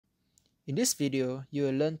In this video, you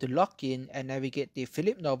will learn to log in and navigate the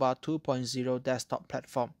Phillip Nova 2.0 desktop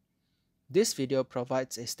platform. This video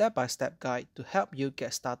provides a step-by-step guide to help you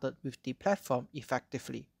get started with the platform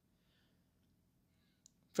effectively.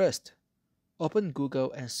 First, open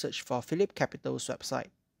Google and search for Phillip Capital's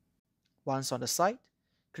website. Once on the site,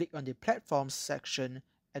 click on the Platforms section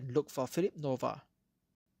and look for Phillip Nova.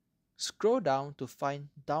 Scroll down to find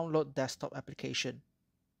Download Desktop Application.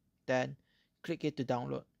 Then, click it to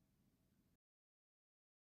download.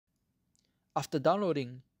 After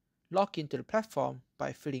downloading, log into the platform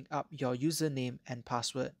by filling up your username and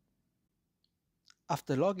password.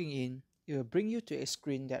 After logging in, it will bring you to a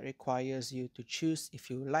screen that requires you to choose if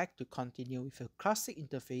you would like to continue with a classic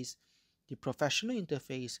interface, the professional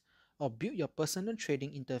interface, or build your personal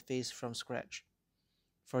trading interface from scratch.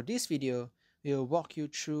 For this video, we will walk you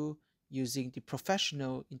through using the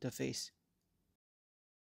professional interface.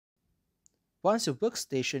 Once your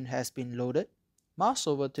workstation has been loaded, mouse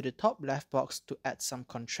over to the top left box to add some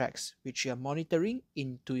contracts which you are monitoring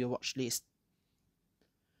into your watch list.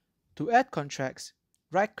 To add contracts,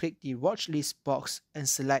 right-click the watch list box and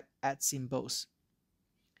select Add Symbols.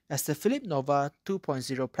 As the Phillip Nova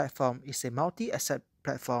 2.0 platform is a multi-asset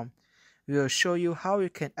platform, we will show you how you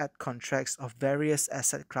can add contracts of various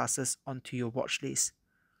asset classes onto your watch list.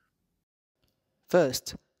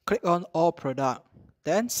 First, click on All Product,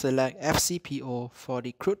 then select FCPO for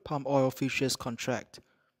the crude palm oil futures contract.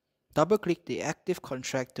 Double-click the active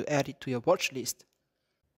contract to add it to your watch list.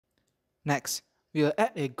 Next, we will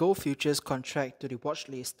add a gold futures contract to the watch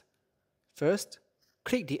list. First,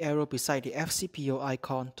 click the arrow beside the FCPO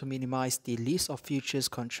icon to minimize the list of futures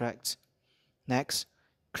contracts. Next,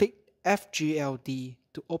 click FGLD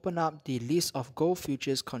to open up the list of gold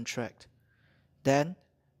futures contract. Then,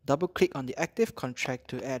 double-click on the active contract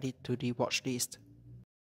to add it to the watch list.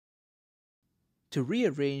 To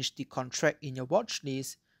rearrange the contract in your watch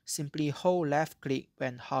list, simply hold left-click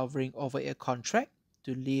when hovering over a contract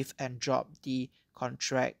to lift and drop the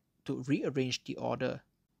contract to rearrange the order.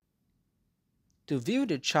 To view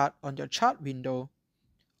the chart on your chart window,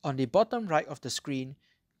 on the bottom right of the screen,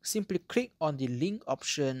 simply click on the link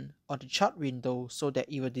option on the chart window so that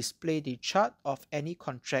it will display the chart of any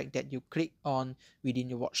contract that you click on within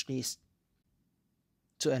your watch list.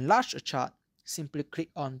 To enlarge a chart, simply click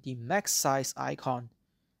on the max size icon.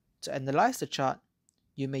 To analyze the chart,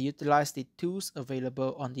 you may utilize the tools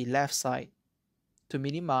available on the left side. To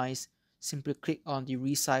minimize, simply click on the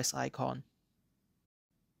resize icon.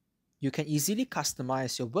 You can easily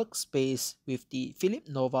customize your workspace with the Phillip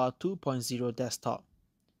Nova 2.0 desktop.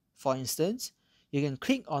 For instance, you can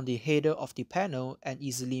click on the header of the panel and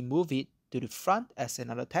easily move it to the front as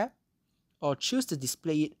another tab, or choose to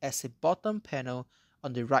display it as a bottom panel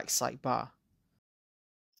on the right sidebar.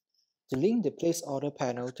 To link the place order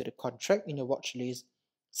panel to the contract in your watch list,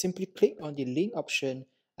 simply click on the link option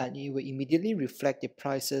and it will immediately reflect the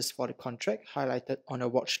prices for the contract highlighted on your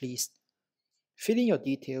watch list. Fill in your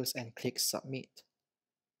details and click Submit.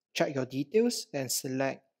 Check your details and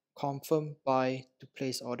select Confirm Buy to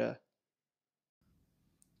place order.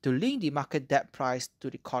 To link the market depth price to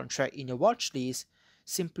the contract in your watch list,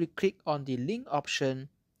 simply click on the link option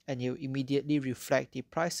and it will immediately reflect the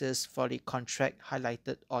prices for the contract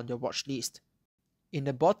highlighted on your watch list. In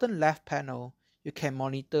the bottom left panel, you can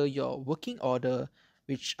monitor your working order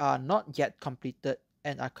which are not yet completed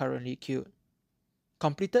and are currently queued.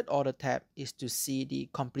 Completed Order tab is to see the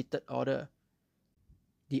completed order.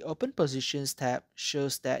 The Open Positions tab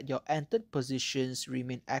shows that your entered positions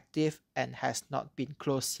remain active and has not been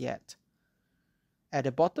closed yet. At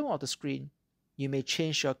the bottom of the screen, you may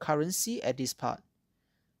change your currency at this part.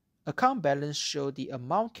 Account balance shows the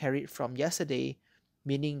amount carried from yesterday,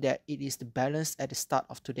 meaning that it is the balance at the start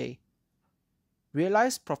of today.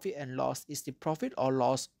 Realized profit and loss is the profit or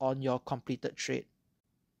loss on your completed trade.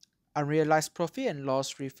 Unrealized profit and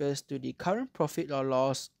loss refers to the current profit or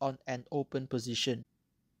loss on an open position.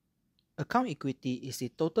 Account equity is the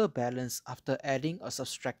total balance after adding or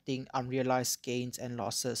subtracting unrealized gains and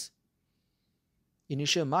losses.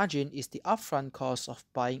 Initial margin is the upfront cost of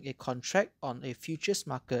buying a contract on a futures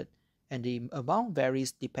market, and the amount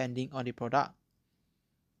varies depending on the product.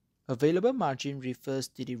 Available margin refers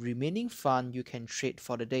to the remaining fund you can trade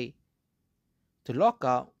for the day. To log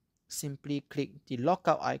out, simply click the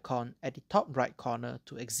logout icon at the top right corner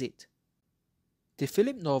to exit. The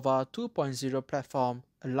Phillip Nova 2.0 platform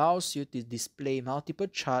allows you to display multiple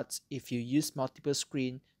charts if you use multiple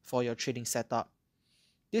screens for your trading setup.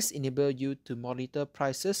 This enables you to monitor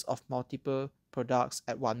prices of multiple products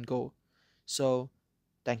at one go. So,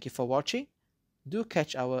 thank you for watching. Do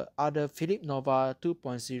catch our other Phillip Nova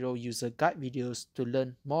 2.0 user guide videos to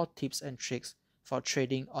learn more tips and tricks for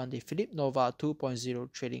trading on the Phillip Nova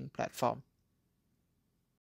 2.0 trading platform.